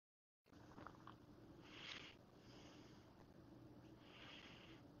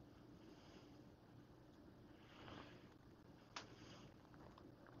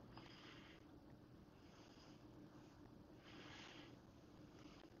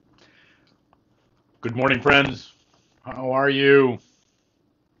Good morning, friends. How are you?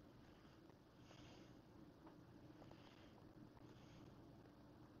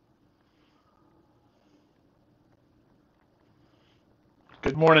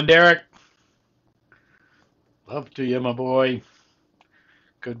 Good morning, Derek. Love to you, my boy.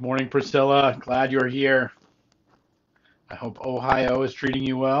 Good morning, Priscilla. Glad you're here. I hope Ohio is treating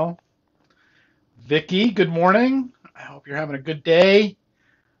you well. Vicky, good morning. I hope you're having a good day.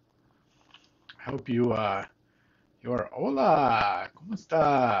 I hope you're hola, ¿cómo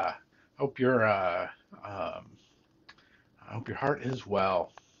está? Hope you're um, I hope your heart is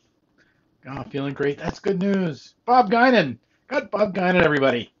well. Oh, feeling great. That's good news. Bob Guinan. Got Bob Guinan,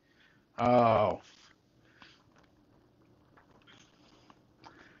 everybody. Oh,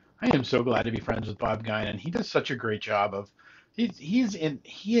 I am so glad to be friends with Bob Guinan. He does such a great job of he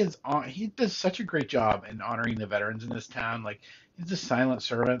does such a great job in honoring the veterans in this town. Like he's a silent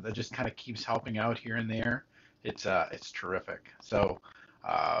servant that just kind of keeps helping out here and there. It's terrific. So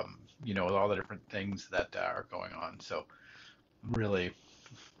with all the different things that are going on. So really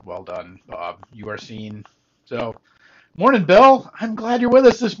well done, Bob. You are seen. So morning, Bill. I'm glad you're with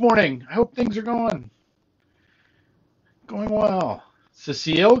us this morning. I hope things are going well.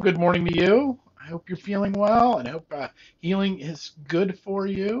 Cecile, good morning to you. I hope you're feeling well and I hope healing is good for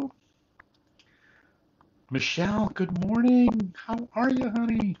you. Michelle, good morning. How are you,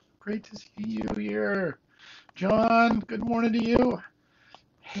 honey? Great to see you here. John, good morning to you.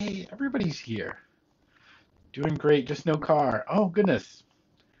 Hey, everybody's here. Doing great, just no car. Oh, goodness.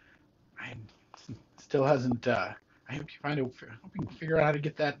 I still hasn't. I hope hope you can figure out how to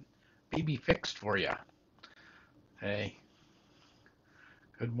get that baby fixed for you. Hey,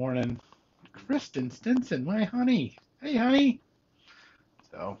 good morning. Kristen Stinson, my honey. Hey, honey.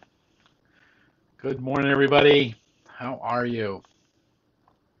 So, good morning, everybody. How are you?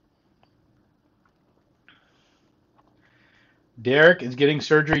 Derek is getting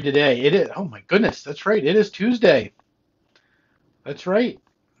surgery today. It is. Oh my goodness, that's right. It is Tuesday. That's right.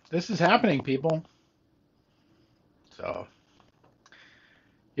 This is happening, people. So,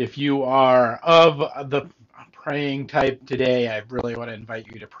 if you are of the praying type today, I really want to invite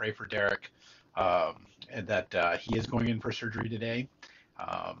you to pray for Derek, and that he is going in for surgery today,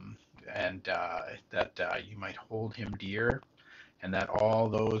 um, and that you might hold him dear and that all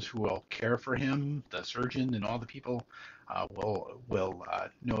those who will care for him, the surgeon and all the people, will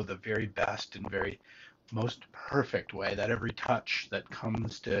know the very best and very most perfect way that every touch that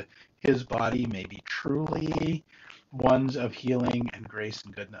comes to his body may be truly ones of healing and grace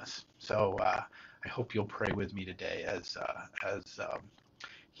and goodness. So I hope you'll pray with me today as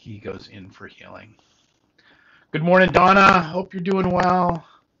he goes in for healing. Good morning, Donna. Hope you're doing well.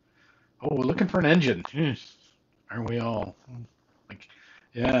 Oh, we're looking for an engine. Aren't we all? Like,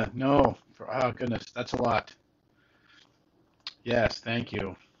 yeah, no. Oh, goodness, that's a lot. Yes, thank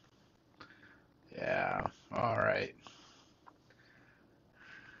you. Yeah, all right.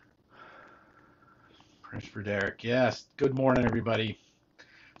 Prayers for Derek. Yes, good morning, everybody.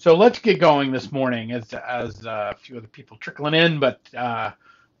 So let's get going this morning as a few other people trickling in, but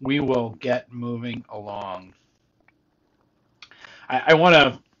we will get moving along. I want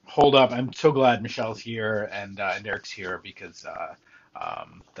to hold up. I'm so glad Michelle's here and Derek's here because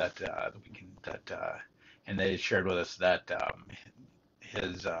that we can and they shared with us that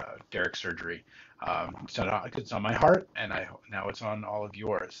his Derek surgery. It's on my heart, and now it's on all of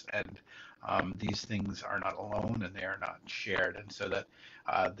yours. And these things are not alone, and they are not shared. And so that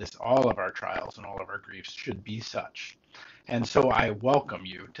all of our trials and all of our griefs should be such. And so I welcome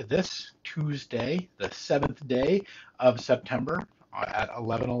you to this Tuesday, the 7th day of September at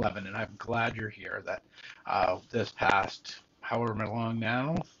 11:11, and I'm glad you're here. That this past however long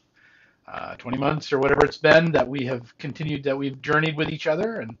now, 20 months or whatever it's been that we have continued, that we've journeyed with each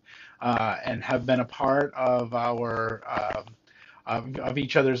other and have been a part of our of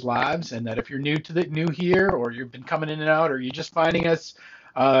each other's lives, and that if you're new here, or you've been coming in and out, or you're just finding us,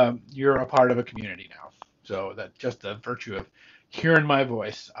 you're a part of a community now. So that just the virtue of hearing my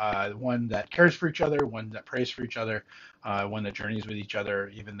voice, one that cares for each other, one that prays for each other, one that journeys with each other,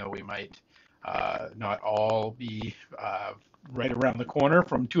 even though we might not all be right around the corner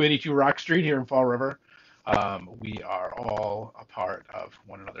from 282 Rock Street here in Fall River. We are all a part of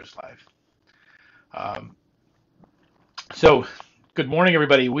one another's life. Um, so, good morning,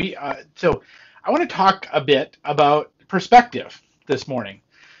 everybody. So I want to talk a bit about perspective this morning.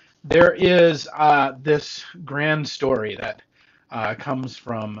 There is this grand story that comes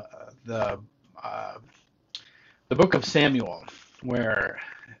from the uh, the book of Samuel, where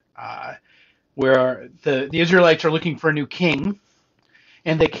uh, the Israelites are looking for a new king,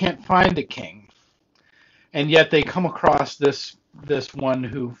 and they can't find a king. and yet they come across this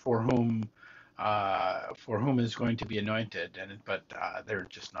one for whom is going to be anointed, but they're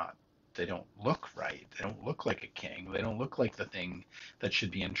just not. They don't look right. They don't look like a king. They don't look like the thing that should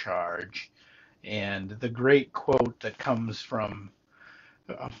be in charge. And the great quote that comes from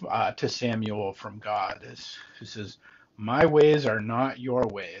to Samuel from God is, who says, "My ways are not your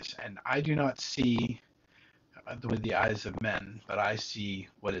ways, and I do not see with the eyes of men, but I see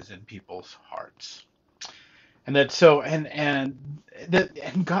what is in people's hearts." And that so and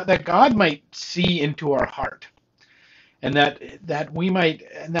God might see into our heart, and that we might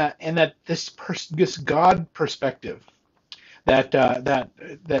and that this God perspective that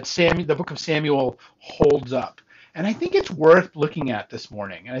Samuel, the book of Samuel, holds up. And I think it's worth looking at this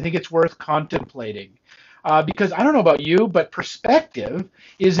morning, and I think it's worth contemplating. Because I don't know about you, but perspective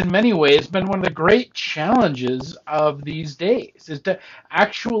is in many ways been one of the great challenges of these days, is to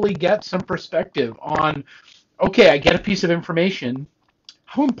actually get some perspective on, okay, I get a piece of information.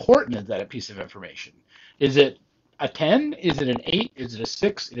 How important is that a piece of information? Is it a 10? Is it an 8? Is it a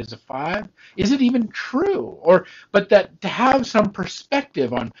 6? Is it a 5? Is it even true? But that to have some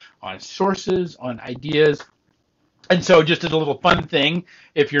perspective on sources, on ideas. And so just as a little fun thing,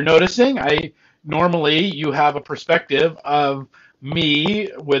 if you're noticing, I normally you have a perspective of me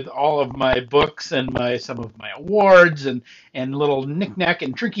with all of my books and my some of my awards and little knickknack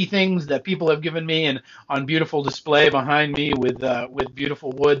and tricky things that people have given me, and on beautiful display behind me with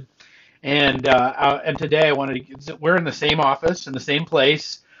beautiful wood. And today I wanted to, we're in the same office in the same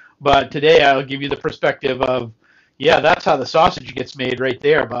place, but today I'll give you the perspective of, yeah, that's how the sausage gets made right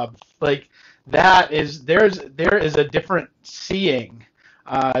there, Bob. Like that is there is a different seeing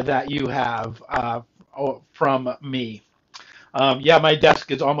that you have from me. Yeah, my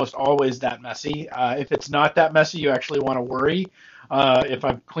desk is almost always that messy. If it's not that messy, you actually want to worry. If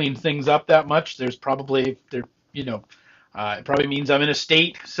I've cleaned things up that much, there's probably there, you know, it probably means I'm in a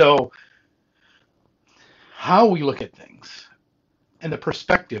state. So how we look at things and the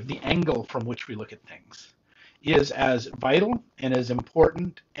perspective, the angle from which we look at things is as vital and as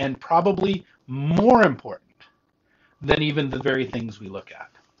important and probably more important than even the very things we look at.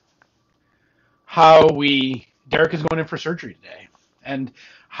 Derek is going in for surgery today, and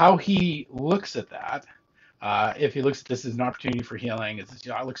how he looks at that, if he looks at this as an opportunity for healing,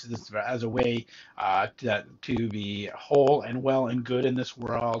 looks at this as a way to be whole and well and good in this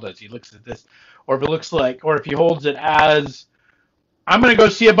world, as he looks at this, or if it looks like, or if he holds it as, I'm going to go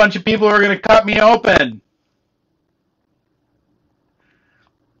see a bunch of people who are going to cut me open.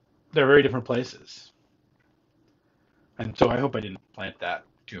 They're very different places. And so I hope I didn't plant that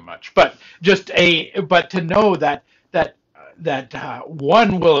too much. But but to know that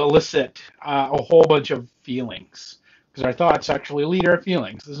one will elicit a whole bunch of feelings, because our thoughts actually lead our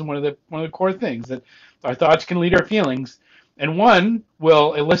feelings. This is one of the core things, that our thoughts can lead our feelings, and one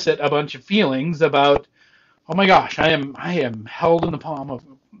will elicit a bunch of feelings about, oh my gosh, I am held in the palm of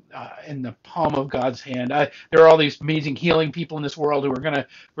God's hand. There are all these amazing healing people in this world who are gonna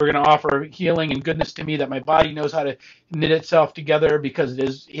offer healing and goodness to me, that my body knows how to knit itself together, because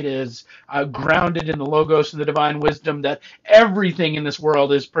it is grounded in the Logos and the divine wisdom, that everything in this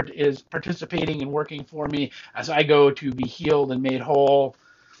world is participating and working for me as I go to be healed and made whole.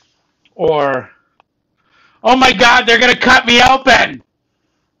 Or, oh my God, they're gonna cut me open.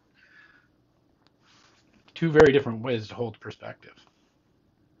 Two very different ways to hold perspective.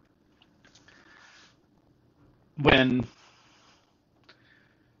 When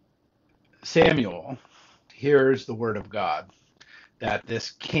Samuel hears the word of God, that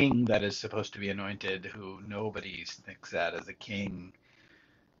this king that is supposed to be anointed, who nobody thinks that as a king,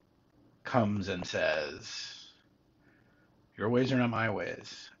 comes and says, your ways are not my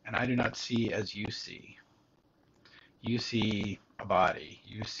ways, and I do not see as you see. You see a body,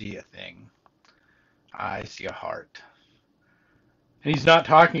 you see a thing. I see a heart. And he's not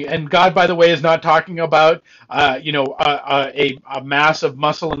talking, and God, by the way, is not talking about, a mass of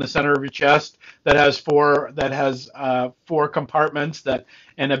muscle in the center of your chest that has four compartments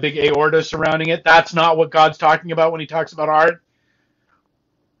and a big aorta surrounding it. That's not what God's talking about when he talks about heart.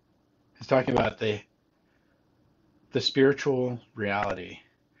 He's talking about the spiritual reality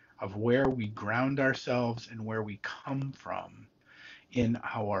of where we ground ourselves and where we come from in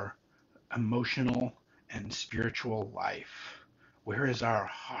our emotional and spiritual life. Where is our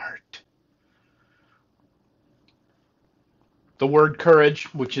heart? The word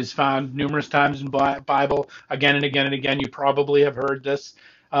courage, which is found numerous times in the Bible, again and again and again, you probably have heard this.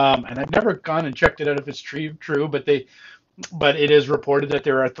 And I've never gone and checked it out if it's true, but it is reported that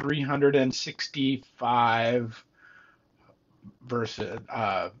there are 365 verses,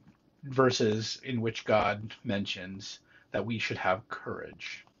 verses in which God mentions that we should have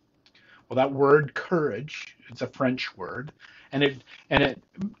courage. Well, that word courage, it's a French word, and it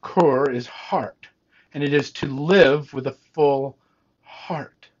cœur is heart, and it is to live with a full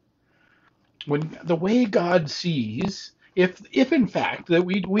heart. When the way God sees, if in fact that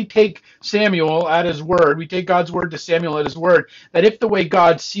we take Samuel at his word, we take God's word to Samuel at his word, that if the way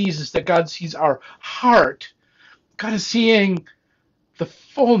God sees is that God sees our heart, God is seeing the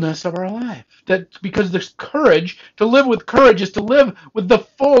fullness of our life. That because there's courage, to live with courage is to live with the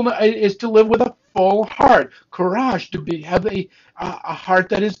full, is to live with a full heart. Courage, to have a heart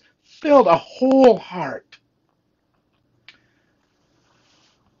that is filled, a whole heart.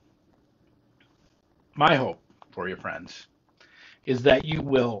 My hope for you, friends, is that you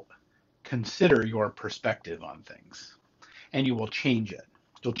will consider your perspective on things and you will change it.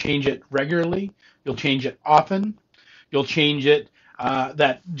 You'll change it regularly. You'll change it often. You'll change it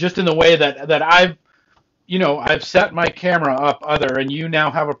that just in the way that I've set my camera up other, and you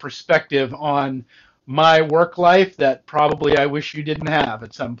now have a perspective on my work life that probably I wish you didn't have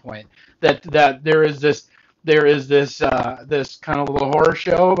at some point. That there is this kind of little horror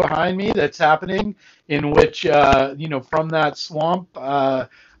show behind me that's happening in which from that swamp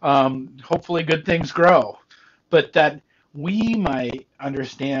hopefully good things grow, but that we might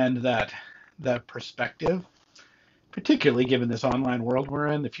understand that perspective, particularly given this online world we're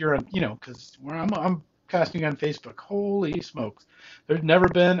in. If you're, because I'm casting on Facebook, holy smokes, there's never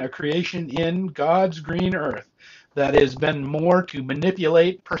been a creation in God's green earth that has been more to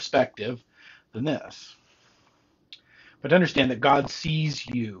manipulate perspective than this. But understand that God sees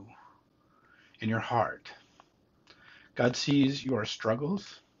you in your heart. God sees your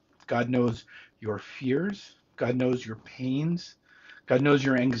struggles. God knows your fears. God knows your pains. God knows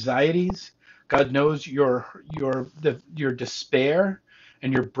your anxieties. God knows your despair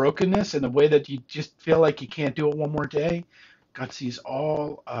and your brokenness and the way that you just feel like you can't do it one more day. God sees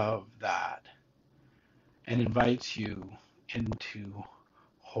all of that and invites you into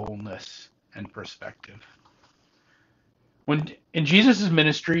wholeness and perspective. When in Jesus'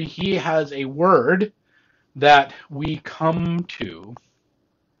 ministry, he has a word that we come to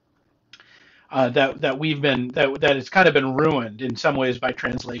that has kind of been ruined in some ways by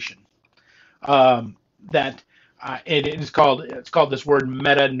translation. That it's called this word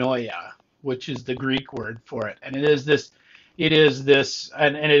metanoia, which is the Greek word for it, and it's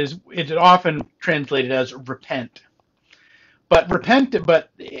often translated as repent. But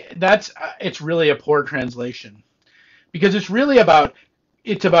it's really a poor translation, because it's really about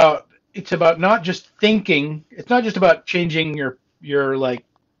not just thinking. It's not just about changing your like,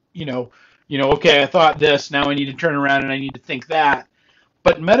 okay, I thought this, now I need to turn around and I need to think that.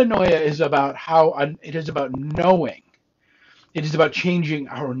 But metanoia is about it is about knowing. It is about changing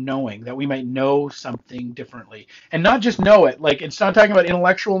our knowing, that we might know something differently. And not just know it. Like, it's not talking about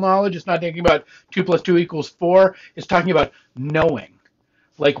intellectual knowledge. It's not talking about 2 + 2 = 4. It's talking about knowing.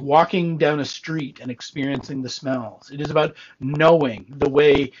 Like walking down a street and experiencing the smells. It is about knowing the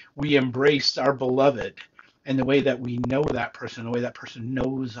way we embrace our beloved and the way that we know that person, the way that person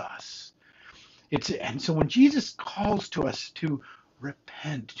knows us. And so when Jesus calls to us to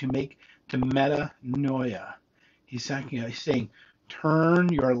repent, to metanoia, he's saying, turn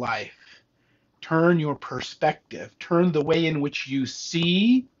your life, turn your perspective, turn the way in which you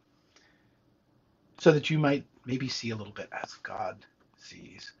see, so that you might maybe see a little bit as God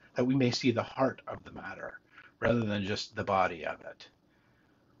sees, that we may see the heart of the matter rather than just the body of it.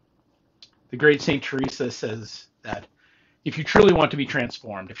 The great Saint Teresa says that if you truly want to be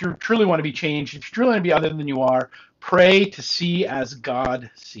transformed, if you truly want to be changed, if you truly want to be other than you are, pray to see as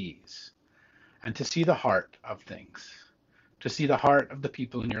God sees, and to see the heart of things, to see the heart of the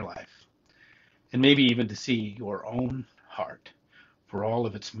people in your life, and maybe even to see your own heart for all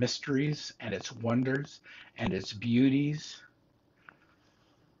of its mysteries and its wonders and its beauties.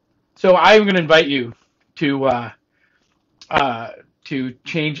 So I'm going to invite you to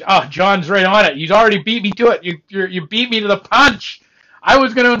change. Oh, John's right on it. He's already beat me to it. You beat me to the punch. I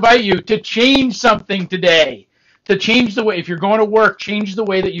was going to invite you to change something today. To change the way, if you're going to work, change the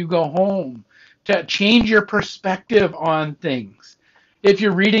way that you go home. To change your perspective on things. If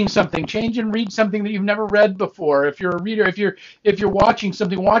you're reading something, change and read something that you've never read before. If you're a reader, if you're watching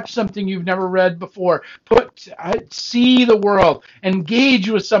something, watch something you've never read before. See the world. Engage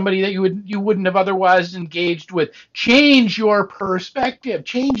with somebody that you wouldn't have otherwise engaged with. Change your perspective.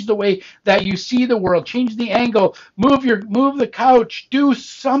 Change the way that you see the world. Change the angle. Move the couch. Do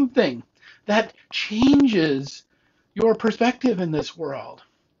something that changes your perspective in this world.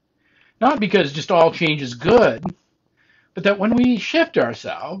 Not because just all change is good, But that when we shift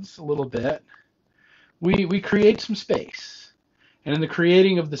ourselves a little bit, we create some space. And in the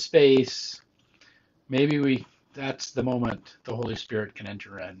creating of the space, maybe that's the moment the Holy Spirit can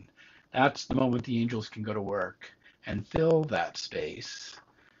enter in. That's the moment the angels can go to work and fill that space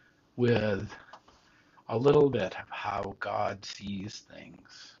with a little bit of how God sees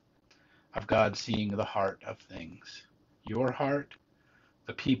things, of God seeing the heart of things. Your heart,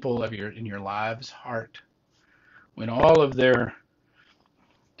 the people in your lives' heart, when all of they're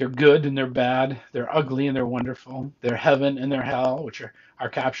good and they're bad, they're ugly and they're wonderful, they're heaven and they're hell, which are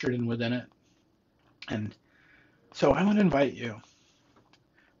captured in within it. And so I want to invite you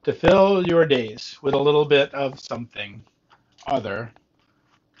to fill your days with a little bit of something other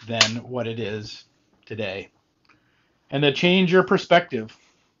than what it is today, and to change your perspective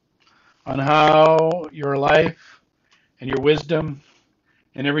on how your life and your wisdom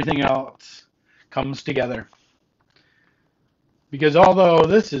and everything else comes together. Because although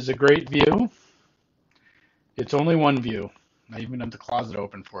this is a great view, it's only one view. I even have the closet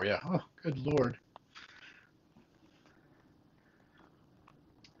open for you. Oh, good Lord.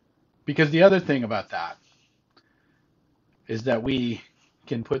 Because the other thing about that is that we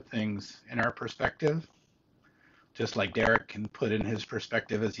can put things in our perspective, just like Derek can put in his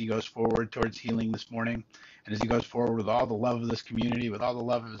perspective as he goes forward towards healing this morning, and as he goes forward with all the love of this community, with all the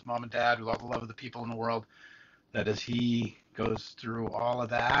love of his mom and dad, with all the love of the people in the world, that as he goes through all of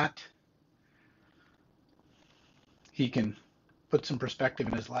that, he can put some perspective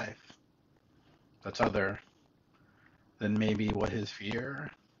in his life that's other than maybe what his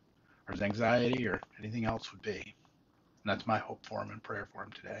fear or his anxiety or anything else would be. And that's my hope for him and prayer for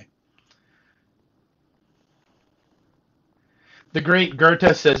him today. The great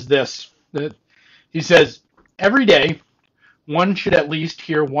Goethe says this, that he says, every day one should at least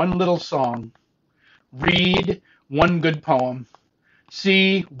hear one little song, read one good poem,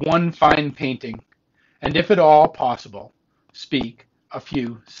 see one fine painting, and if at all possible, speak a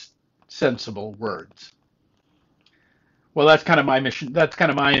few sensible words. Well, that's kind of my mission. That's kind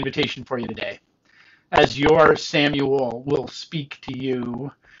of my invitation for you today. As your Samuel will speak to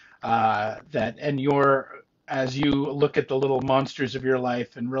you, as you look at the little monsters of your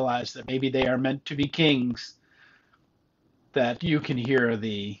life and realize that maybe they are meant to be kings, that you can hear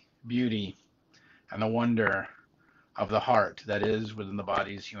the beauty and the wonder of the heart that is within the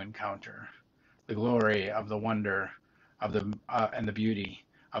bodies you encounter, the glory of the wonder of the and the beauty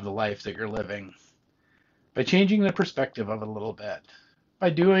of the life that you're living, by changing the perspective of it a little bit, by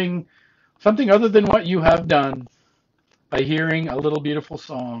doing something other than what you have done, by hearing a little beautiful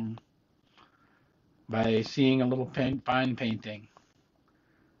song, by seeing a little fine painting,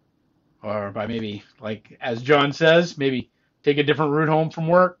 or by maybe, like as John says, maybe take a different route home from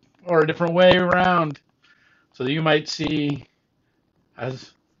work or a different way around so that you might see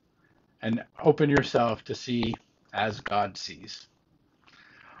as and open yourself to see as God sees.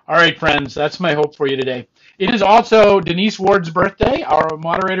 All right, friends, that's my hope for you today. It is also Denise Ward's birthday, our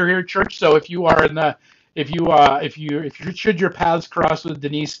moderator here at church. So if you are should your paths cross with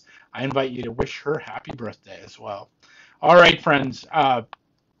Denise, I invite you to wish her happy birthday as well. All right, friends,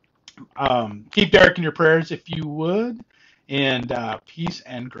 keep Derek in your prayers if you would, and peace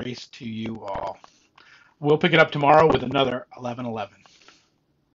and grace to you all. We'll pick it up tomorrow with another 11:11.